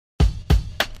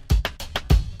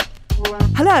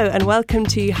Hello and welcome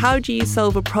to How Do You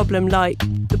Solve a Problem Like,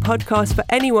 the podcast for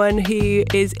anyone who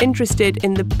is interested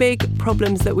in the big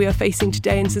problems that we are facing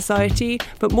today in society,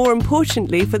 but more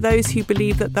importantly for those who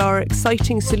believe that there are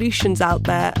exciting solutions out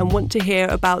there and want to hear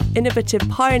about innovative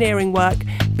pioneering work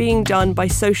being done by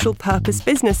social purpose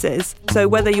businesses. So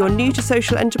whether you're new to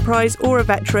social enterprise or a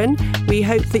veteran, we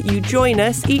hope that you join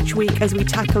us each week as we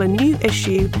tackle a new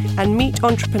issue and meet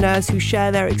entrepreneurs who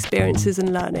share their experiences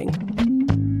and learning.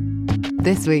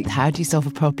 This week, how do you solve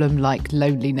a problem like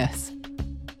loneliness?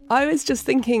 I was just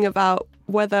thinking about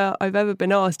whether I've ever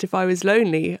been asked if I was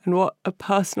lonely and what a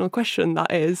personal question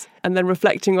that is, and then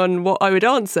reflecting on what I would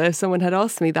answer if someone had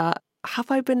asked me that.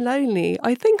 Have I been lonely?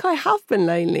 I think I have been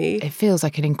lonely. It feels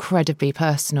like an incredibly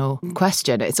personal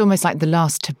question. It's almost like the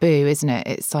last taboo, isn't it?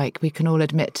 It's like we can all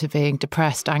admit to being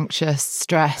depressed, anxious,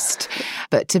 stressed,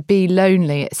 but to be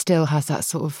lonely, it still has that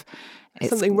sort of...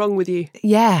 Something wrong with you.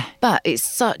 Yeah, but it's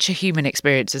such a human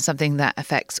experience and something that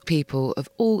affects people of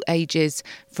all ages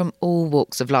from all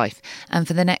walks of life. And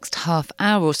for the next half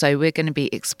hour or so, we're going to be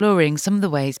exploring some of the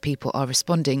ways people are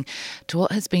responding to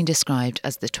what has been described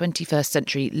as the 21st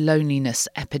century loneliness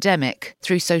epidemic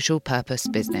through social purpose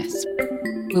business.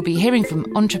 We'll be hearing from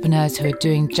entrepreneurs who are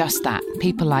doing just that.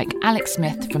 People like Alex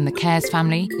Smith from the Cares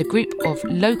Family, the group of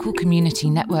local community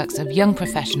networks of young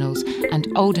professionals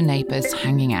and older neighbours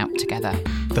hanging out together.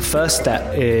 The first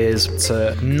step is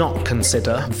to not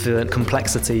consider the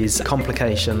complexities,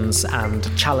 complications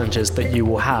and challenges that you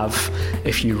will have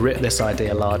if you rip this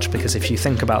idea large, because if you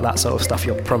think about that sort of stuff,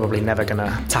 you're probably never going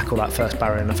to tackle that first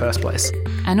barrier in the first place.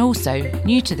 And also,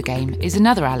 new to the game is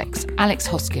another Alex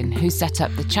Hoskin, who set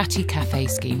up the Chatty Cafe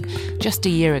scheme just a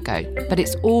year ago. But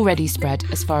it's already spread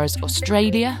as far as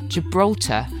Australia,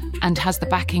 Gibraltar, and has the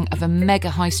backing of a mega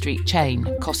high street chain,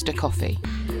 Costa Coffee.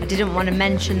 I didn't want to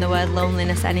mention the word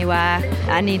loneliness anywhere.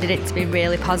 I needed it to be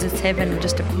really positive and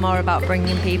just more about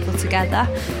bringing people together.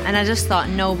 And I just thought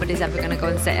nobody's ever going to go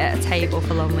and sit at a table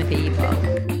for lonely people.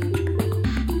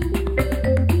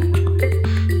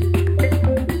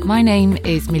 My name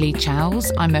is Millie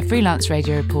Chowles. I'm a freelance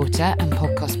radio reporter and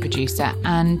podcast producer,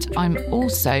 and I'm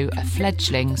also a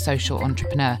fledgling social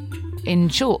entrepreneur. In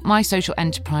short, my social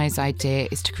enterprise idea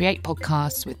is to create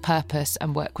podcasts with purpose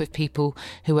and work with people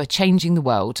who are changing the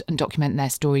world and document their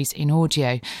stories in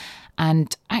audio.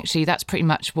 And actually, that's pretty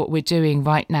much what we're doing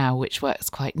right now, which works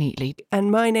quite neatly.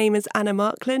 And my name is Anna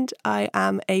Markland. I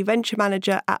am a venture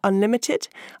manager at Unlimited,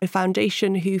 a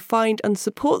foundation who find and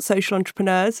support social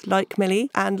entrepreneurs like Millie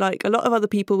and like a lot of other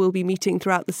people we'll be meeting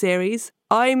throughout the series.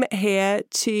 I'm here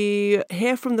to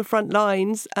hear from the front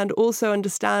lines and also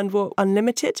understand what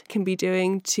Unlimited can be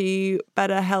doing to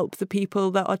better help the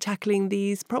people that are tackling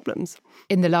these problems.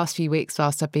 In the last few weeks,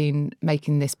 whilst I've been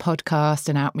making this podcast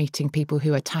and out meeting people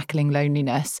who are tackling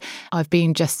loneliness, I've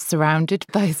been just surrounded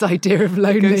by this idea of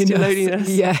loneliness.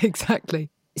 Yeah, exactly.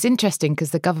 It's interesting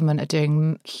because the government are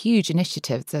doing huge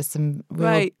initiatives. There's some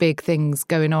real big things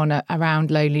going on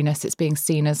around loneliness. It's being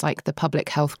seen as like the public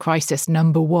health crisis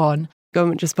number one.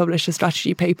 Government just published a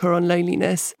strategy paper on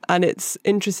loneliness, and it's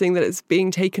interesting that it's being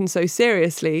taken so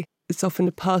seriously. It's often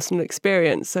a personal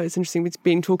experience, so it's interesting it's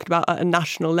being talked about at a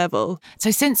national level.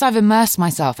 So since I've immersed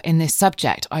myself in this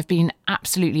subject, I've been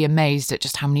absolutely amazed at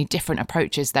just how many different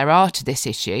approaches there are to this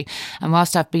issue. And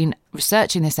whilst I've been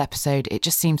researching this episode, it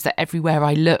just seems that everywhere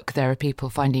I look, there are people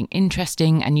finding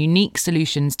interesting and unique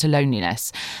solutions to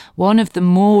loneliness. One of the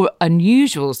more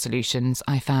unusual solutions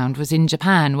I found was in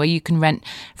Japan, where you can rent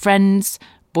friends,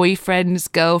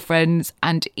 boyfriends, girlfriends,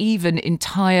 and even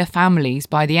entire families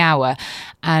by the hour.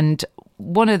 And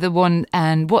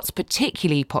what's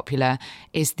particularly popular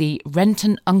is the Rent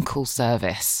an Uncle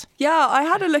service. Yeah, I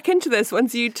had a look into this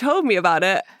once you told me about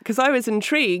it because I was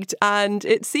intrigued, and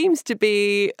it seems to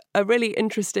be a really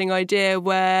interesting idea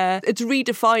where it's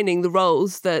redefining the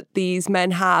roles that these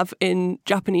men have in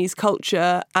Japanese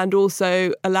culture and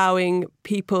also allowing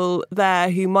people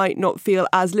there who might not feel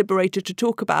as liberated to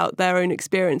talk about their own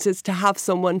experiences to have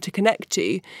someone to connect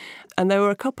to. And there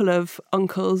were a couple of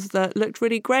uncles that looked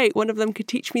really great. One of them could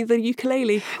teach me the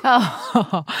ukulele.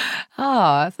 Oh,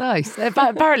 that's nice.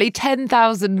 Apparently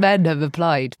 10,000 men have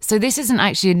applied. So this isn't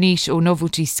actually a niche or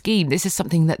novelty scheme. This is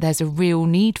something that there's a real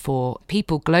need for.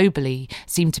 People globally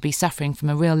seem to be suffering from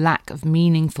a real lack of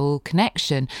meaningful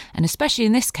connection. And especially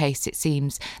in this case, it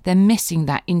seems they're missing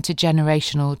that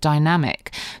intergenerational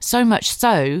dynamic. So much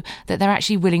so that they're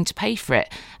actually willing to pay for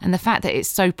it. And the fact that it's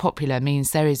so popular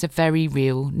means there is a very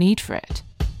real need for it.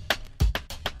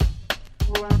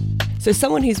 So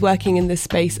someone who's working in this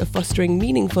space of fostering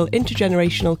meaningful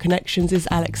intergenerational connections is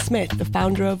Alex Smith, the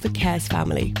founder of the Cares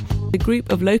Family. a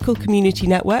group of local community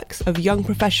networks of young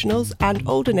professionals and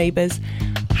older neighbours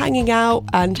hanging out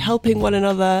and helping one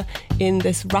another in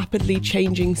this rapidly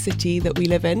changing city that we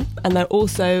live in. And they're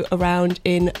also around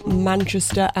in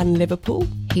Manchester and Liverpool.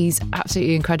 He's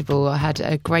absolutely incredible. I had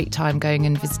a great time going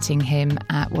and visiting him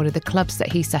at one of the clubs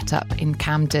that he set up in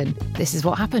Camden. This is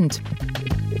what happened.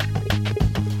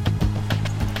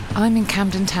 I'm in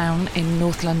Camden Town in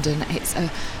North London. It's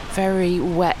a very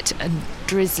wet and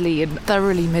drizzly and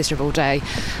thoroughly miserable day.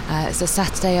 It's a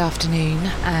Saturday afternoon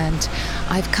and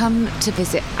I've come to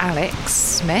visit Alex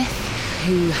Smith,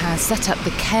 who has set up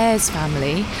the Cares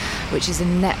Family, which is a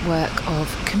network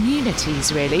of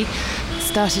communities really. It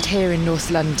started here in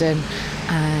North London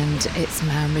and it's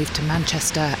now moved to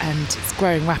Manchester and it's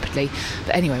growing rapidly.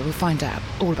 But anyway, we'll find out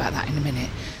all about that in a minute.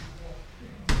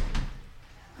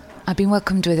 I've been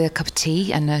welcomed with a cup of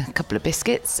tea and a couple of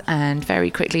biscuits and very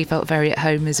quickly felt very at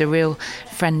home. There's a real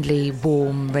friendly,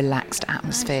 warm, relaxed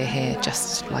atmosphere here,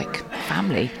 just like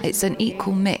family. It's an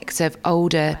equal mix of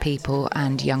older people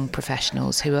and young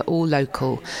professionals who are all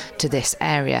local to this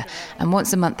area. And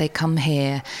once a month they come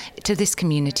here to this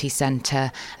community centre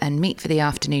and meet for the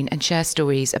afternoon and share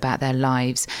stories about their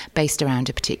lives based around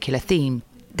a particular theme.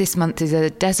 This month is a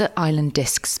Desert Island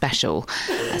Disc special,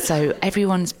 so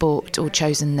everyone's bought or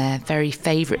chosen their very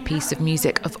favourite piece of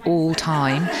music of all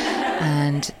time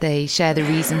and they share the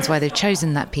reasons why they've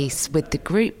chosen that piece with the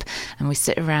group, and we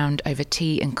sit around over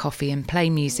tea and coffee and play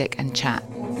music and chat.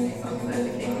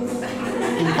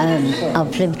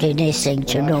 I've lived in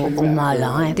Islington all my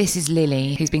life. This is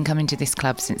Lily, who's been coming to this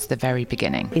club since the very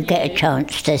beginning. You get a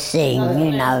chance to sing,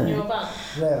 you know.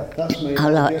 I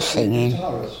like singing.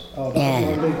 Yeah.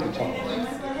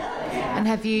 And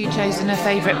have you chosen a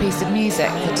favourite piece of music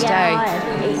for today?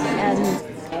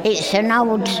 Yeah, it's an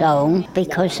old song,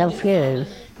 Because of You.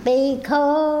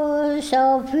 Because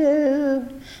of you,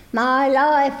 my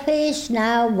life is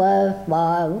now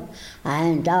worthwhile,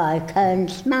 and I can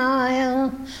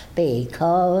smile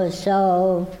because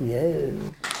of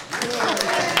you.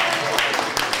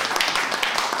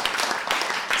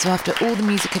 So after all the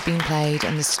music had been played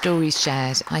and the stories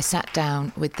shared, I sat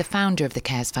down with the founder of the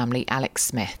Cares Family, Alex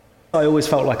Smith. I always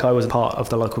felt like I was part of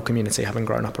the local community, having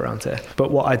grown up around here. But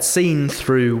what I'd seen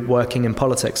through working in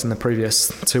politics in the previous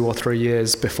 2 or 3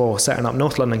 years before setting up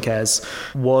North London Cares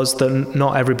was that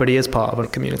not everybody is part of a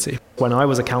community. When I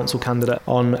was a council candidate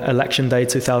on election day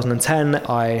 2010,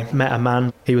 I met a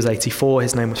man. He was 84,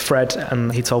 his name was Fred,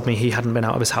 and he told me he hadn't been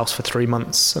out of his house for 3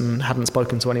 months and hadn't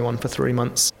spoken to anyone for 3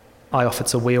 months. I offered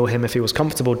to wheel him if he was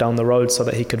comfortable down the road so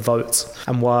that he could vote.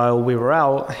 And while we were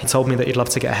out, he told me that he'd love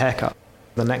to get a haircut.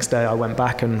 The next day I went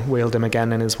back and wheeled him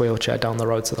again in his wheelchair down the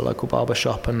road to the local barber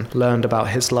shop and learned about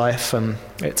his life, and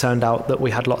it turned out that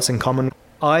we had lots in common.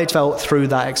 I felt through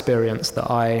that experience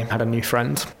that I had a new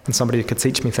friend and somebody who could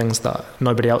teach me things that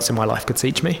nobody else in my life could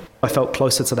teach me. I felt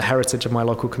closer to the heritage of my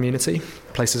local community.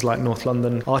 Places like North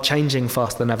London are changing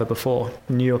faster than ever before.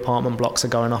 New apartment blocks are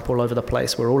going up all over the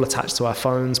place. We're all attached to our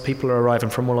phones. People are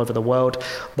arriving from all over the world.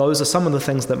 Those are some of the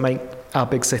things that make our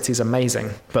big cities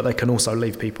amazing, but they can also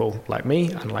leave people like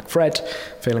me and like Fred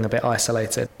feeling a bit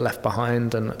isolated, left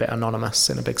behind and a bit anonymous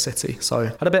in a big city. So I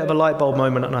had a bit of a light bulb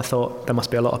moment and I thought there must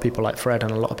be a lot of people like Fred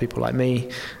and a lot of people like me.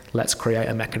 Let's create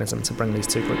a mechanism to bring these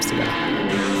two groups together.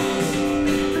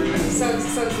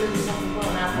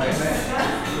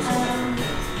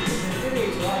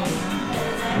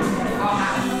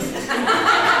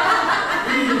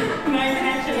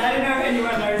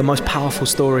 The most powerful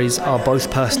stories are both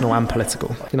personal and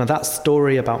political. You know, that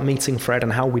story about meeting Fred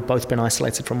and how we'd both been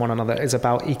isolated from one another is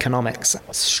about economics,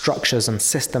 structures and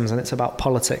systems, and it's about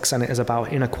politics, and it is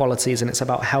about inequalities, and it's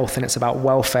about health, and it's about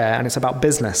welfare, and it's about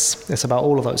business. It's about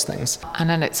all of those things. And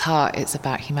at its heart, it's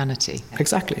about humanity.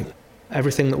 Exactly.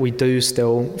 Everything that we do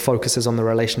still focuses on the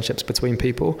relationships between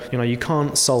people. You know, you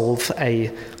can't solve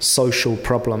a social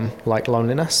problem like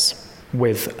loneliness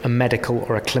with a medical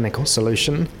or a clinical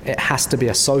solution. It has to be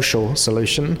a social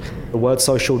solution. The word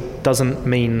social doesn't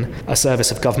mean a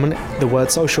service of government. The word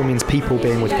social means people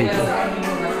being with people.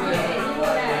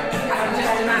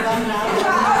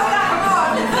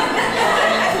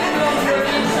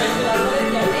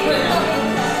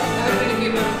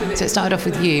 So it started off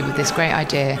with you, with this great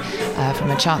idea from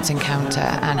a chance encounter,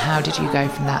 and how did you go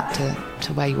from that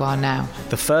to where you are now?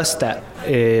 The first step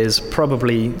is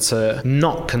probably to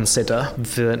not consider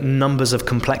the numbers of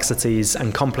complexities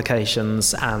and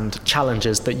complications and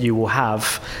challenges that you will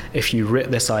have if you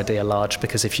writ this idea large,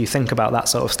 because if you think about that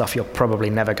sort of stuff, you're probably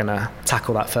never going to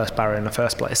tackle that first barrier in the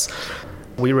first place.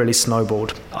 we really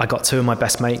snowballed. I got 2 of my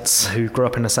best mates who grew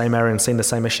up in the same area and seen the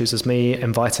same issues as me,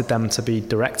 invited them to be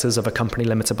directors of a company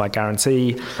limited by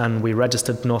guarantee, and we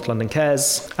registered North London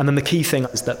Cares. And then the key thing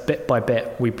is that bit by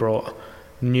bit, we brought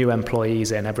new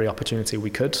employees in every opportunity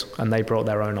we could, and they brought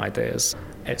their own ideas.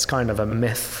 It's kind of a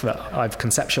myth that I've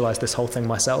conceptualized this whole thing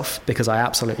myself, because I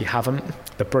absolutely haven't.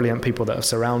 The brilliant people that have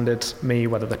surrounded me,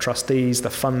 whether the trustees, the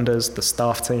funders, the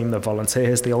staff team, the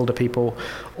volunteers, the older people,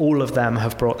 all of them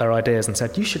have brought their ideas and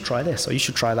said, you should try this or you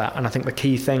should try that. And I think the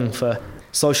key thing for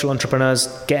social entrepreneurs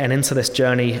getting into this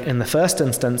journey in the first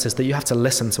instance is that you have to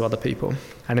listen to other people.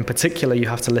 And in particular, you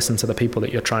have to listen to the people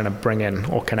that you're trying to bring in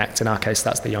or connect. In our case,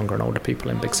 that's the younger and older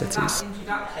people in big cities.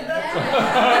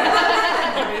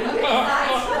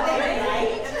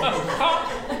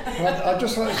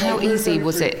 How easy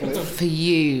was it for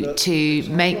you to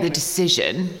make the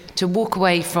decision to walk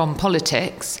away from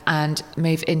politics and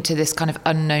move into this kind of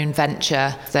unknown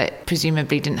venture that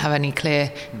presumably didn't have any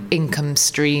clear income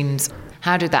streams?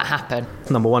 How did that happen?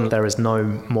 Number one, there is no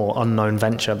more unknown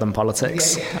venture than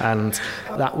politics. And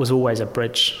that was always a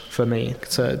bridge for me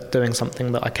to doing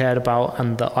something that I cared about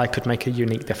and that I could make a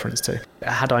unique difference to.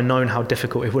 Had I known how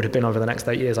difficult it would have been over the next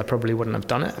 8 years, I probably wouldn't have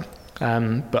done it.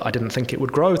 But I didn't think it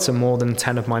would grow to more than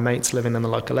 10 of my mates living in the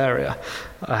local area,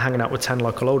 hanging out with 10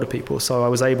 local older people. So I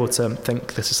was able to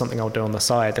think, this is something I'll do on the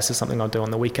side, this is something I'll do on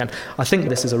the weekend. I think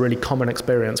this is a really common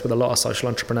experience with a lot of social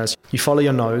entrepreneurs. You follow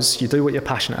your nose, you do what you're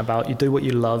passionate about, you do what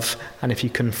you love, and if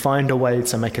you can find a way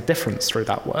to make a difference through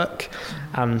that work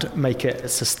and make it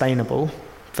sustainable,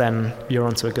 then you're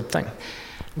onto a good thing.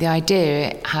 The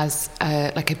idea has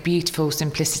like a beautiful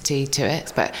simplicity to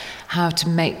it, but how to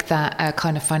make that a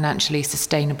kind of financially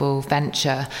sustainable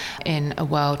venture in a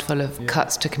world full of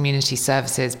cuts to community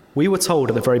services. We were told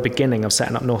at the very beginning of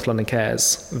setting up North London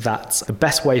Cares that the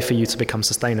best way for you to become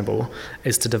sustainable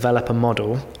is to develop a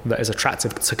model that is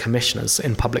attractive to commissioners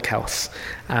in public health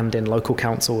and in local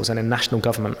councils and in national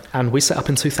government. And we set up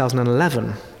in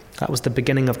 2011. That was the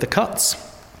beginning of the cuts.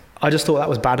 I just thought that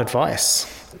was bad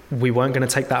advice. We weren't going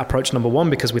to take that approach, number one,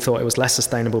 because we thought it was less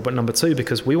sustainable, but number two,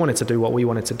 because we wanted to do what we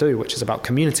wanted to do, which is about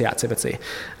community activity.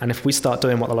 And if we start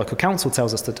doing what the local council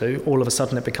tells us to do, all of a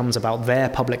sudden it becomes about their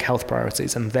public health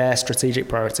priorities and their strategic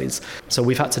priorities. So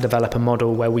we've had to develop a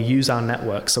model where we use our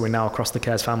network. So we now across the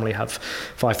Cares family have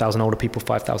 5,000 older people,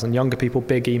 5,000 younger people,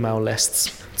 big email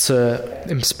lists to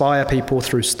inspire people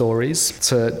through stories,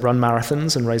 to run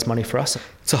marathons and raise money for us,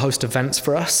 to host events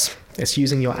for us. It's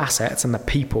using your assets and the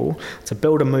people to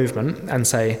build a movement and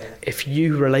say, if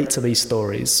you relate to these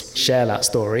stories, share that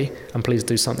story, and please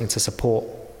do something to support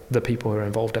the people who are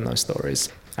involved in those stories.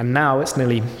 And now it's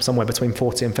nearly somewhere between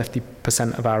 40 and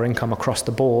 50% of our income across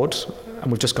the board, and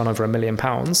we've just gone over £1 million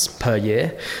per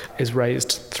year, is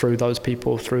raised through those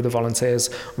people, through the volunteers,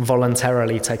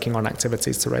 voluntarily taking on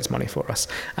activities to raise money for us.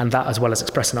 And that, as well as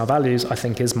expressing our values, I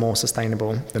think is more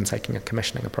sustainable than taking a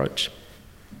commissioning approach.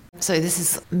 So this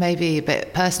is maybe a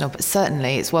bit personal, but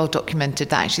certainly it's well documented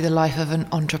that actually the life of an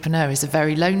entrepreneur is a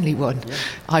very lonely one,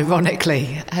 ironically.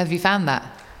 Have you found that?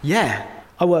 Yeah.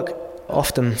 I work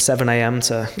often 7 a.m.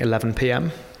 to 11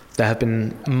 p.m. There have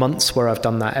been months where I've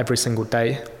done that every single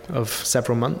day of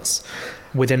several months.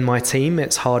 Within my team,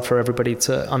 it's hard for everybody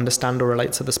to understand or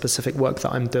relate to the specific work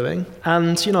that I'm doing.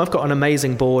 And, you know, I've got an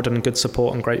amazing board and good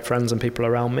support and great friends and people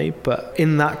around me. But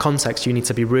in that context, you need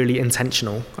to be really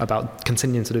intentional about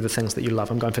continuing to do the things that you love.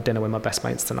 I'm going for dinner with my best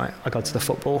mates tonight. I go to the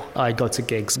football. I go to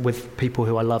gigs with people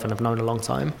who I love and have known a long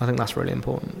time. I think that's really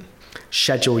important.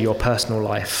 Schedule your personal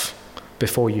life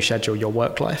before you schedule your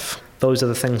work life. Those are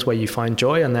the things where you find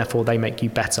joy, and therefore they make you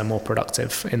better, more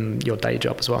productive in your day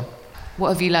job as well. What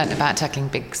have you learned about tackling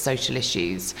big social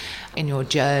issues in your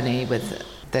journey with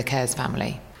the Cares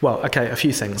family? Well, okay, a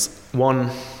few things.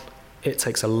 One, it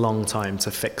takes a long time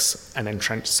to fix an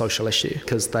entrenched social issue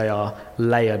because they are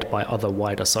layered by other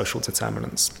wider social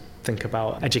determinants. Think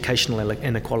about educational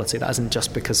inequality. That isn't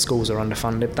just because schools are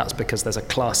underfunded. That's because there's a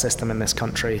class system in this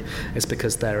country. It's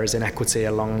because there is inequity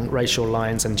along racial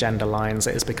lines and gender lines.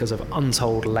 It is because of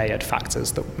untold layered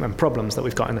factors and problems that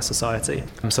we've got in the society.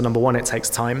 So number one, it takes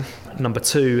time. Number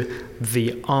two,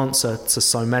 the answer to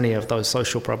so many of those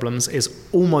social problems is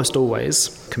almost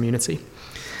always community.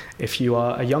 If you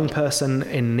are a young person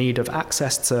in need of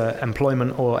access to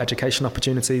employment or education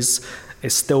opportunities,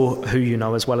 it's still who you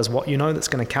know as well as what you know that's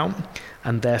going to count,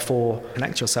 and therefore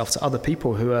connect yourself to other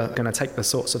people who are going to take the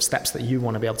sorts of steps that you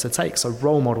want to be able to take. So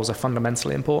role models are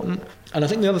fundamentally important. And I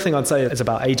think the other thing I'd say is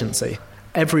about agency.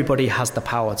 Everybody has the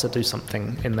power to do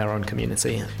something in their own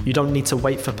community. You don't need to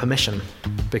wait for permission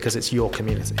because it's your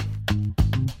community.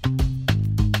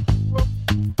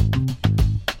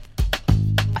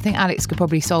 I I think Alex could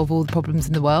probably solve all the problems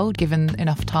in the world given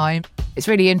enough time. It's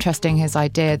really interesting, his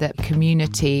idea that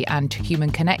community and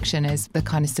human connection is the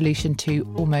kind of solution to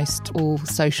almost all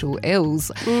social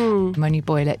ills when you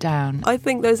boil it down. I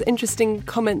think there's interesting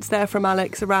comments there from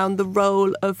Alex around the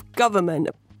role of government.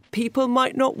 People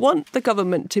might not want the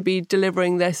government to be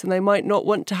delivering this, and they might not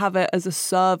want to have it as a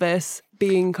service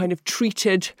being kind of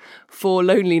treated for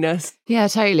loneliness. Yeah,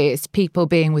 totally. It's people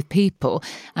being with people,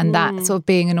 and that sort of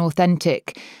being an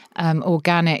authentic,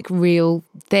 organic, real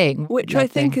thing. Which I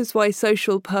think is why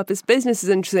social purpose business is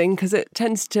interesting, because it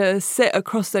tends to sit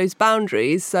across those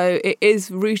boundaries. So it is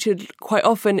rooted quite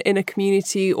often in a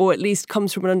community, or at least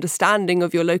comes from an understanding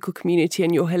of your local community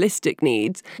and your holistic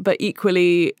needs, but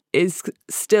equally is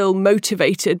still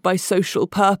motivated by social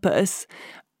purpose,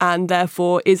 and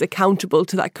therefore is accountable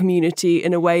to that community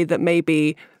in a way that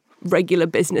maybe regular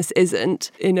business isn't,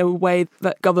 in a way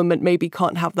that government maybe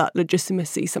can't have that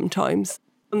legitimacy sometimes.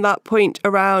 On that point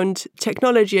around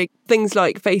technology, things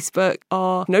like Facebook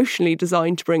are notionally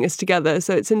designed to bring us together.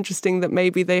 So it's interesting that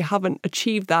maybe they haven't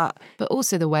achieved that. But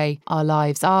also the way our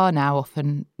lives are now,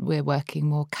 often we're working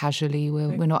more casually,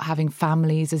 we're not having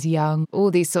families as young.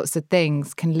 All these sorts of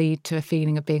things can lead to a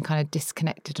feeling of being kind of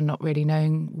disconnected and not really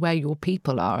knowing where your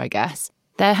people are, I guess.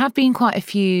 There have been quite a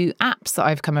few apps that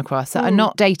I've come across that are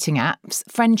not dating apps,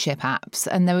 friendship apps.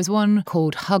 And there was one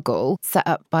called Huggle, set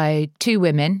up by two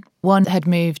women. One had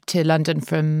moved to London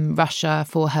from Russia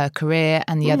for her career,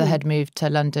 and the other had moved to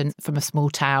London from a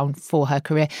small town for her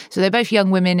career. So they're both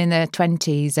young women in their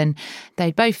 20s, and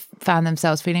they both found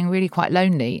themselves feeling really quite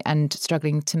lonely and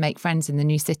struggling to make friends in the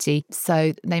new city.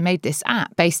 So they made this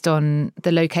app based on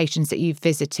the locations that you've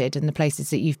visited and the places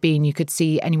that you've been. You could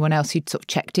see anyone else who'd sort of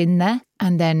checked in there,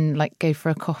 and then like go for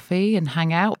a coffee and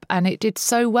hang out. And it did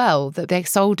so well that they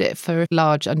sold it for a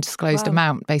large undisclosed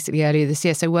amount basically earlier this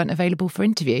year, so weren't available for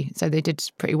interview. So they did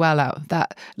pretty well out of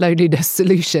that loneliness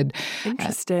solution.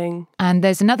 Interesting. And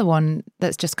there's another one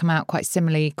that's just come out quite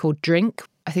similarly called Drink.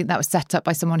 I think that was set up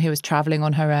by someone who was travelling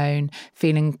on her own,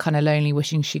 feeling kind of lonely,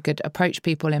 wishing she could approach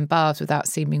people in bars without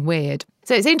seeming weird.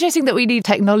 So it's interesting that we need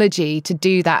technology to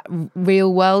do that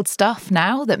real world stuff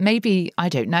now that maybe, I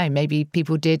don't know, maybe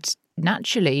people did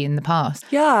naturally in the past.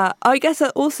 Yeah, I guess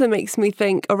that also makes me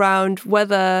think around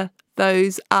whether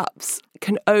those apps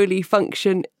can only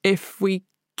function if we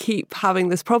keep having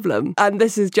this problem. And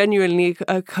this is genuinely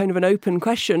a kind of an open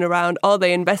question around, are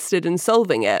they invested in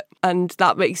solving it? And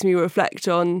that makes me reflect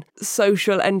on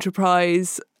social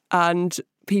enterprise and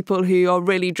people who are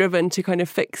really driven to kind of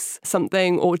fix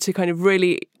something or to kind of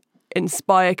really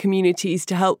inspire communities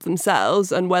to help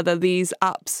themselves, and whether these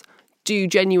apps do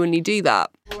genuinely do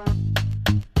that.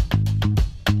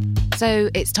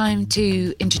 So it's time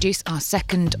to introduce our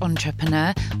second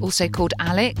entrepreneur, also called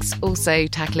Alex, also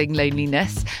tackling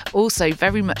loneliness, also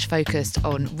very much focused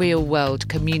on real-world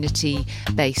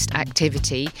community-based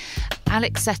activity.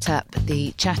 Alex set up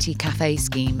the Chatty Cafe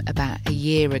scheme about a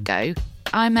year ago.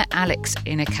 I met Alex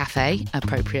in a cafe,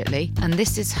 appropriately, and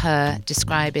this is her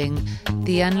describing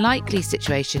the unlikely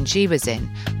situation she was in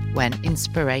when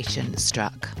inspiration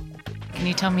struck. Can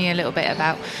you tell me a little bit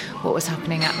about what was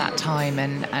happening at that time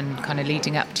and kind of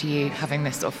leading up to you having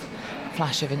this sort of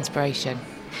flash of inspiration?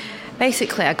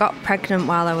 Basically, I got pregnant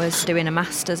while I was doing a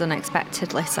master's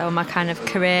unexpectedly, so my kind of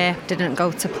career didn't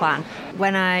go to plan.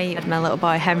 When I had my little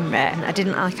boy Henry, I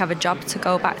didn't have a job to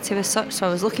go back to as such, so I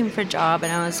was looking for a job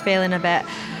and I was feeling a bit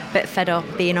fed up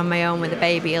being on my own with a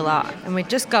baby a lot. And we'd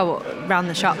just go around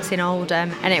the shops in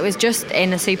Oldham, and it was just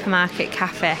in a supermarket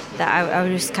cafe that I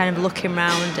was just kind of looking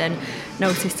round and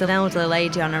noticed an elderly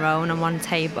lady on her own on one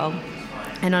table,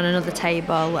 and on another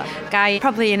table a guy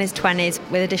probably in his 20s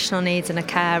with additional needs and a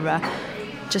carer,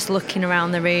 just looking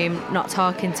around the room, not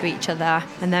talking to each other,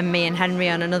 and then me and Henry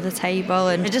on another table.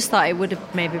 And I just thought it would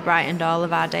have maybe brightened all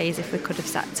of our days if we could have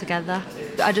sat together.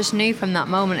 I just knew from that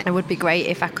moment it would be great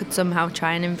if I could somehow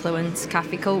try and influence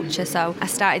cafe culture. So I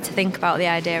started to think about the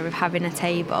idea of having a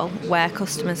table where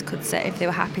customers could sit if they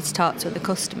were happy to talk to other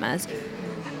customers.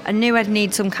 I knew I'd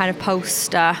need some kind of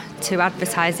poster to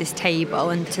advertise this table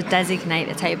and to designate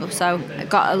the table, so I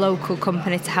got a local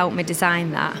company to help me design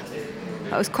that.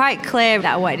 It was quite clear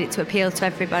that I wanted it to appeal to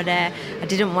everybody. I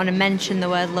didn't want to mention the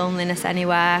word loneliness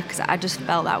anywhere because I just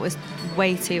felt that was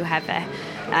way too heavy.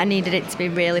 I needed it to be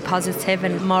really positive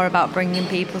and more about bringing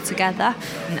people together.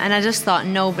 And I just thought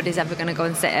nobody's ever going to go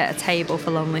and sit at a table for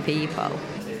lonely people.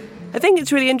 I think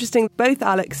it's really interesting. Both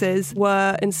Alexes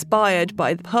were inspired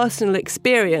by the personal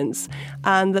experience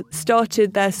and that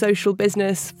started their social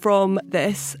business from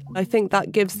this. I think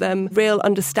that gives them real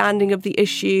understanding of the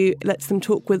issue, lets them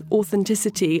talk with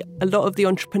authenticity. A lot of the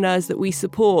entrepreneurs that we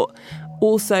support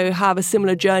also have a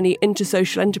similar journey into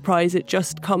social enterprise. It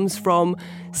just comes from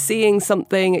seeing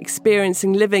something,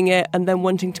 experiencing, living it, and then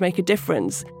wanting to make a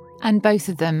difference. And both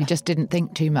of them just didn't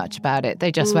think too much about it.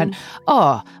 They just went,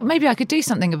 oh, maybe I could do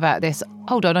something about this.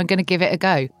 Hold on, I'm going to give it a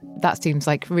go. That seems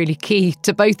like really key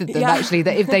to both of them, actually,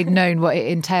 that if they'd known what it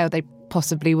entailed, they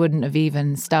possibly wouldn't have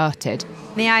even started.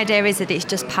 The idea is that it's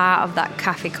just part of that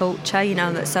cafe culture, you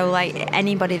know, that so like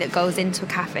anybody that goes into a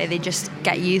cafe, they just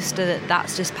get used to that.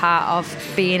 That's just part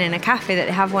of being in a cafe, that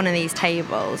they have one of these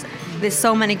tables. There's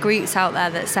so many groups out there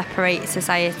that separate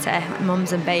society,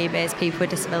 mums and babies, people with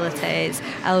disabilities,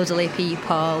 elderly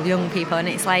people, young people, and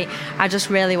it's like I just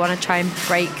really want to try and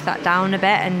break that down a bit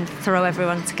and throw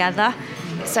everyone together.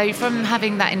 So from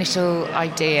having that initial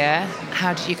idea,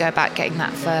 how did you go about getting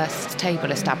that first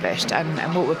table established,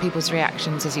 and what were people's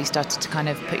reactions as you started to kind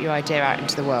of put your idea out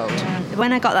into the world?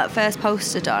 When I got that first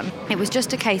poster done, it was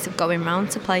just a case of going round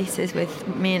to places with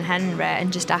me and Henry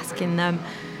and just asking them,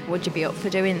 would you be up for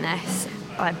doing this?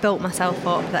 I built myself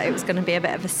up that it was going to be a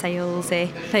bit of a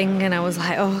salesy thing, and I was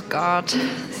like, oh God,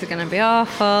 this is going to be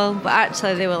awful. But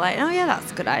actually they were like, oh yeah,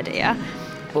 that's a good idea.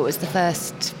 What was the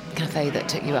first cafe that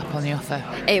took you up on the offer?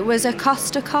 It was a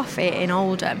Costa Coffee in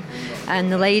Oldham, and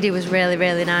the lady was really,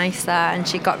 really nice there, and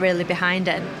she got really behind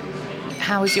it.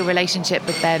 How was your relationship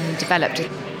with them developed?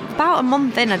 About a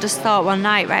month in, I just thought one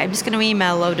night, right, I'm just going to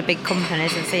email a load of big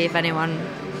companies and see if anyone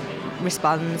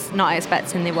responds, not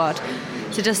expecting they would.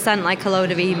 So just sent like a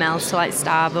load of emails to like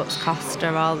Starbucks,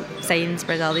 Costa, or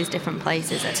Sainsbury's, all these different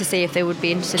places to see if they would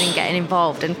be interested in getting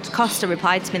involved. And Costa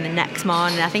replied to me the next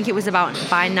morning. I think it was about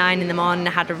by 9 in the morning.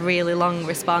 I had a really long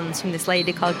response from this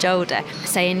lady called Jodie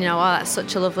saying, you know, oh, that's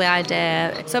such a lovely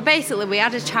idea. So basically we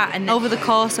had a chat, and over the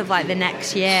course of like the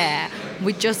next year,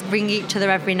 we'd just ring each other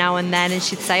every now and then, and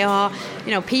she'd say, oh,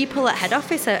 you know, people at head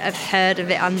office have heard of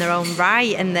it on their own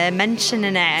right, and they're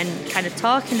mentioning it and kind of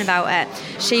talking about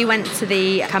it. She went to the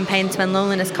Campaign to End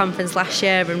Loneliness conference last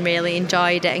year and really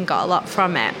enjoyed it and got a lot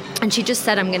from it. And she just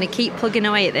said, I'm going to keep plugging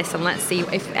away at this and let's see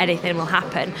if anything will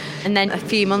happen. And then a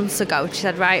few months ago, she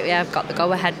said, right, yeah, I've got the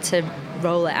go-ahead to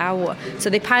roll it out.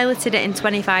 So they piloted it in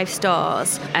 25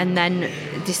 stores and then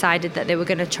decided that they were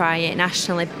going to try it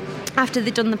nationally. After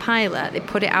they'd done the pilot, they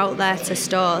put it out there to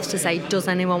stores to say, does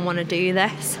anyone want to do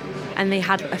this? And they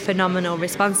had a phenomenal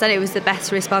response. That it was the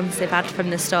best response they've had from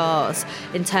the stores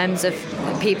in terms of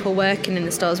people working in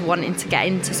the stores wanting to get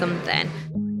into something.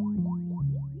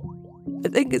 I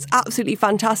think it's absolutely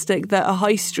fantastic that a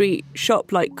high street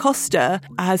shop like Costa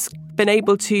has been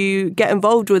able to get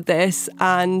involved with this,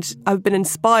 and I've been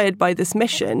inspired by this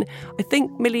mission. I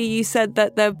think, Millie, you said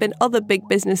that there have been other big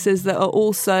businesses that are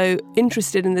also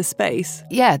interested in this space.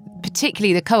 Yeah,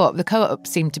 particularly the Co-op. The Co-op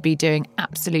seem to be doing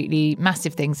absolutely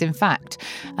massive things. In fact,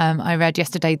 I read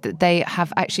yesterday that they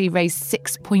have actually raised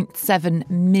 £6.7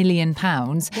 million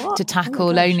to tackle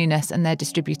loneliness, and they're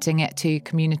distributing it to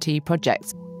community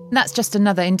projects. And that's just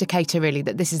another indicator, really,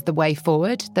 that this is the way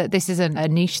forward, that this isn't a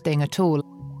niche thing at all.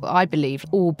 I believe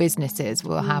all businesses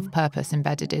will have purpose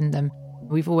embedded in them.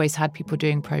 We've always had people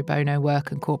doing pro bono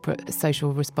work and corporate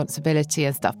social responsibility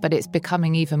and stuff, but it's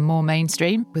becoming even more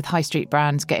mainstream with high street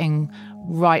brands getting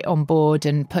right on board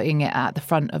and putting it at the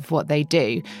front of what they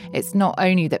do. It's not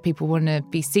only that people want to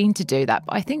be seen to do that,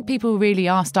 but I think people really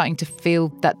are starting to feel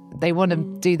that they want to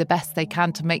do the best they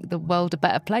can to make the world a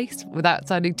better place without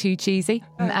sounding too cheesy.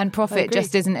 And profit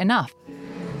just isn't enough.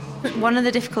 One of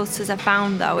the difficulties I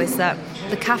found, though, is that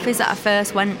the cafes that I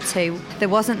first went to, there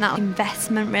wasn't that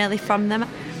investment really from them.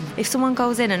 If someone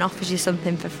goes in and offers you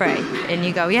something for free and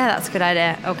you go, yeah, that's a good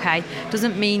idea, okay,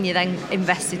 doesn't mean you're then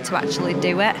invested to actually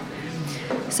do it.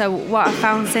 So what I've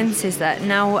found since is that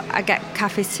now I get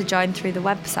cafes to join through the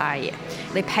website.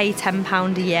 They pay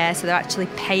 £10 a year, so they're actually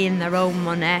paying their own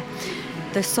money.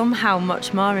 They're somehow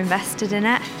much more invested in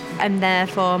it, and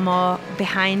therefore more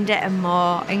behind it and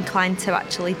more inclined to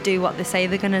actually do what they say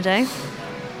they're going to do.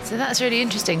 So that's really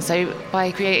interesting. So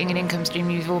by creating an income stream,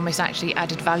 you've almost actually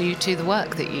added value to the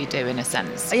work that you do, in a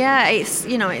sense. Yeah, it's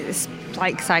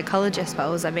like psychology, I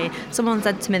suppose. I mean, someone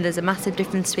said to me there's a massive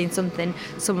difference between something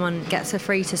someone gets for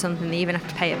free to something they even have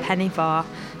to pay a penny for,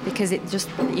 because it just,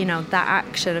 that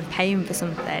action of paying for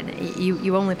something,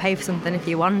 you only pay for something if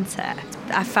you want it.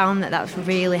 I found that that's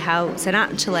really helped, and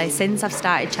actually since I've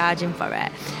started charging for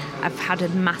it, I've had a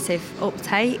massive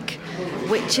uptake,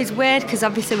 which is weird because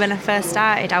obviously when I first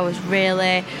started I was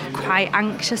really quite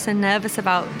anxious and nervous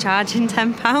about charging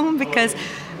 £10 because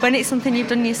when it's something you've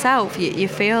done yourself, you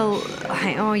feel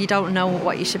like, oh, you don't know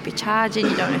what you should be charging,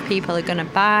 you don't know if people are going to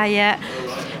buy it.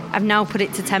 I've now put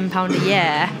it to £10 a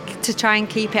year to try and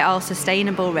keep it all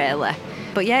sustainable, really.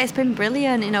 But yeah, it's been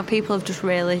brilliant. People have just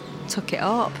really took it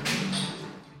up.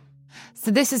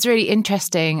 So this is really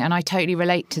interesting, and I totally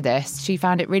relate to this. She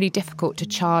found it really difficult to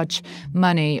charge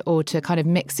money or to kind of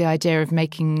mix the idea of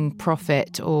making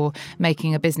profit or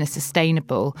making a business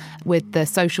sustainable with the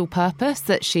social purpose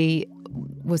that she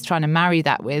was trying to marry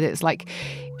that with. It's like,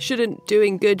 shouldn't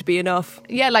doing good be enough?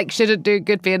 Yeah, like, shouldn't doing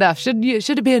good be enough? Should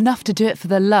it be enough to do it for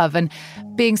the love? And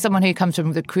being someone who comes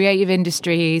from the creative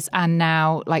industries and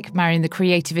now like marrying the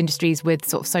creative industries with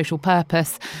sort of social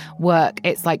purpose work,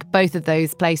 it's like both of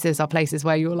those places are places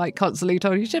where you're like constantly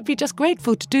told you should be just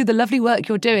grateful to do the lovely work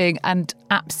you're doing, and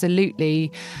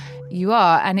absolutely you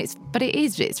are. And it's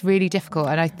really difficult.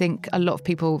 And I think a lot of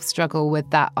people struggle with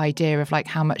that idea of like,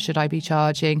 how much should I be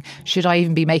charging? Should I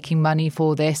even be making money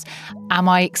for this? Am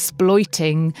I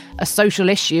exploiting a social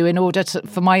issue in order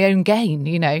for my own gain,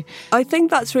 I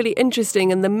think that's really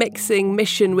interesting. And the mixing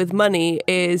mission with money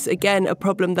is, again, a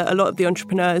problem that a lot of the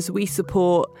entrepreneurs we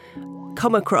support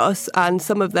come across. And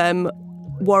some of them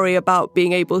worry about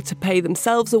being able to pay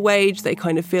themselves a wage. They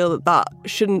kind of feel that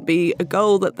shouldn't be a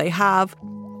goal that they have.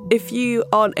 If you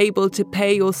aren't able to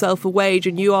pay yourself a wage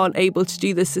and you aren't able to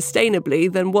do this sustainably,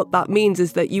 then what that means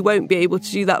is that you won't be able to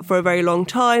do that for a very long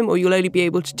time, or you'll only be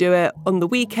able to do it on the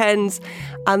weekends.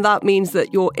 And that means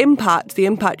that your impact, the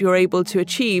impact you're able to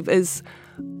achieve, is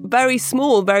very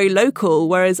small, very local.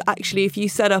 Whereas actually, if you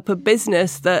set up a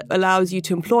business that allows you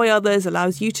to employ others,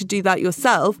 allows you to do that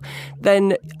yourself,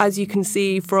 then as you can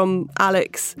see from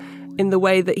Alex in the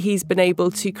way that he's been able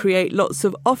to create lots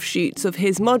of offshoots of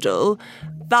his model,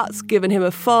 that's given him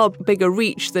a far bigger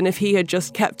reach than if he had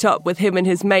just kept up with him and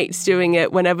his mates doing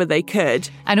it whenever they could.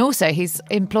 And also he's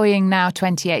employing now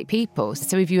 28 people.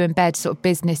 So if you embed sort of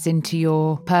business into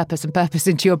your purpose and purpose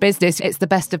into your business, it's the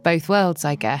best of both worlds,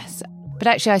 I guess. But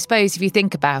actually, I suppose if you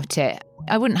think about it,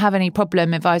 I wouldn't have any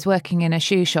problem if I was working in a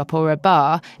shoe shop or a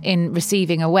bar in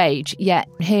receiving a wage, yet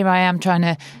here I am trying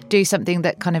to do something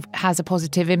that kind of has a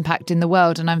positive impact in the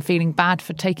world and I'm feeling bad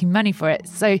for taking money for it.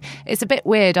 So it's a bit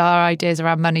weird, our ideas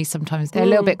around money sometimes. They're a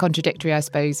little bit contradictory, I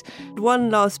suppose. One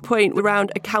last point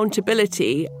around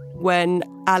accountability. When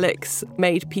Alex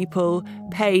made people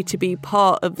pay to be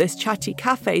part of this Chatty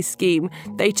Cafe scheme,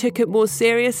 they took it more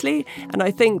seriously. And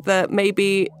I think that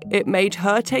maybe it made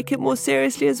her take it more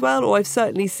seriously as well. Or I've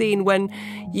certainly seen when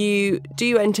you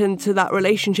do enter into that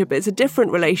relationship, it's a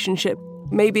different relationship.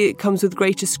 Maybe it comes with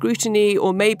greater scrutiny,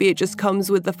 or maybe it just comes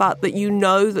with the fact that you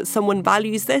know that someone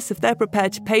values this. If they're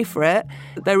prepared to pay for it,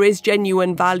 there is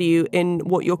genuine value in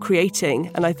what you're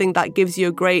creating. And I think that gives you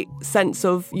a great sense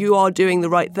of you are doing the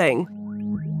right thing.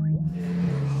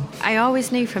 I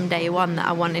always knew from day one that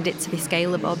I wanted it to be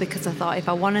scalable, because I thought if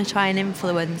I want to try and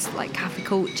influence like cafe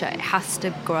culture, it has to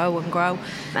grow and grow.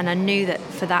 And I knew that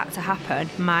for that to happen,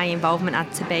 my involvement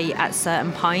had to be at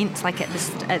certain points, like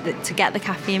to get the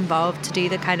cafe involved, to do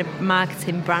the kind of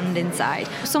marketing branding side.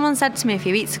 Someone said to me a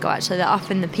few weeks ago, actually, that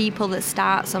often the people that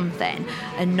start something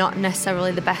are not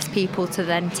necessarily the best people to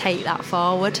then take that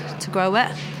forward to grow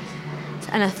it.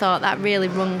 And I thought that really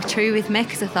rung true with me,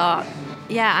 because I thought,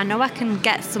 yeah, I know I can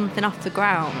get something off the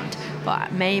ground,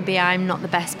 but maybe I'm not the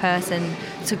best person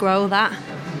to grow that.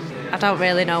 I don't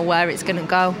really know where it's going to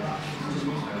go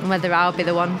and whether I'll be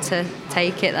the one to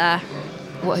take it there.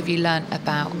 What have you learnt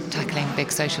about tackling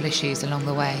big social issues along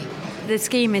the way? The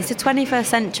scheme is a 21st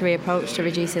century approach to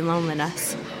reducing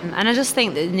loneliness. And I just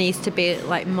think that there needs to be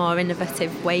like more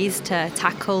innovative ways to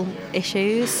tackle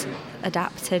issues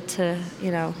adapted to,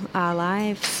 our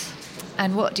lives.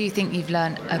 And what do you think you've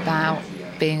learnt about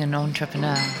being an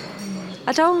entrepreneur?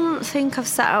 I don't think I've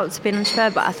set out to be an entrepreneur,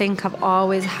 but I think I've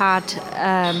always had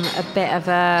a bit of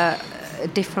a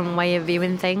different way of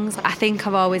viewing things. I think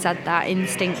I've always had that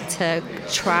instinct to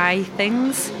try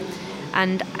things,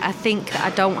 and I think that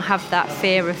I don't have that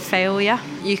fear of failure.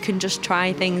 You can just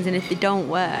try things, and if they don't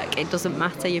work, it doesn't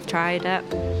matter, you've tried it.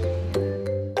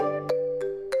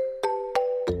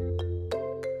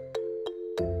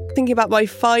 Thinking about my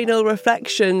final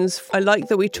reflections, I like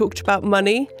that we talked about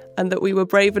money and that we were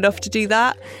brave enough to do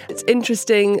that. It's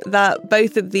interesting that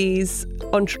both of these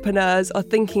entrepreneurs are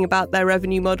thinking about their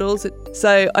revenue models.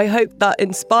 So I hope that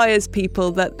inspires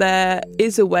people that there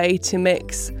is a way to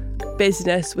mix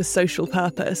business with social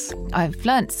purpose. I've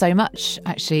learnt so much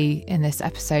actually in this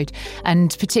episode,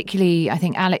 and particularly I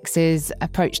think Alex's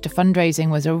approach to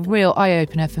fundraising was a real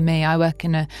eye-opener for me. I work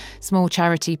in a small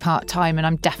charity part-time, and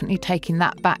I'm definitely taking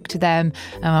that back to them.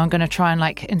 I'm going to try and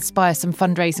inspire some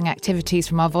fundraising activities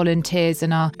from our volunteers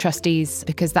and our trustees,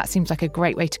 because that seems like a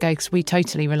great way to go, because we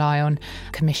totally rely on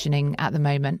commissioning at the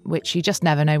moment, which you just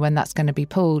never know when that's going to be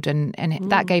pulled, and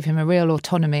that gave him a real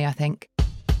autonomy, I think.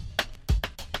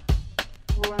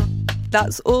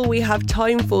 That's all we have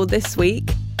time for this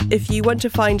week. If you want to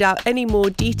find out any more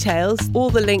details, all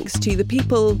the links to the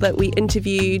people that we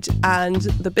interviewed and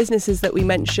the businesses that we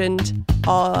mentioned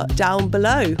are down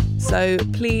below. So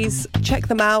please check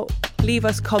them out, leave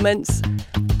us comments,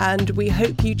 and we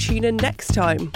hope you tune in next time.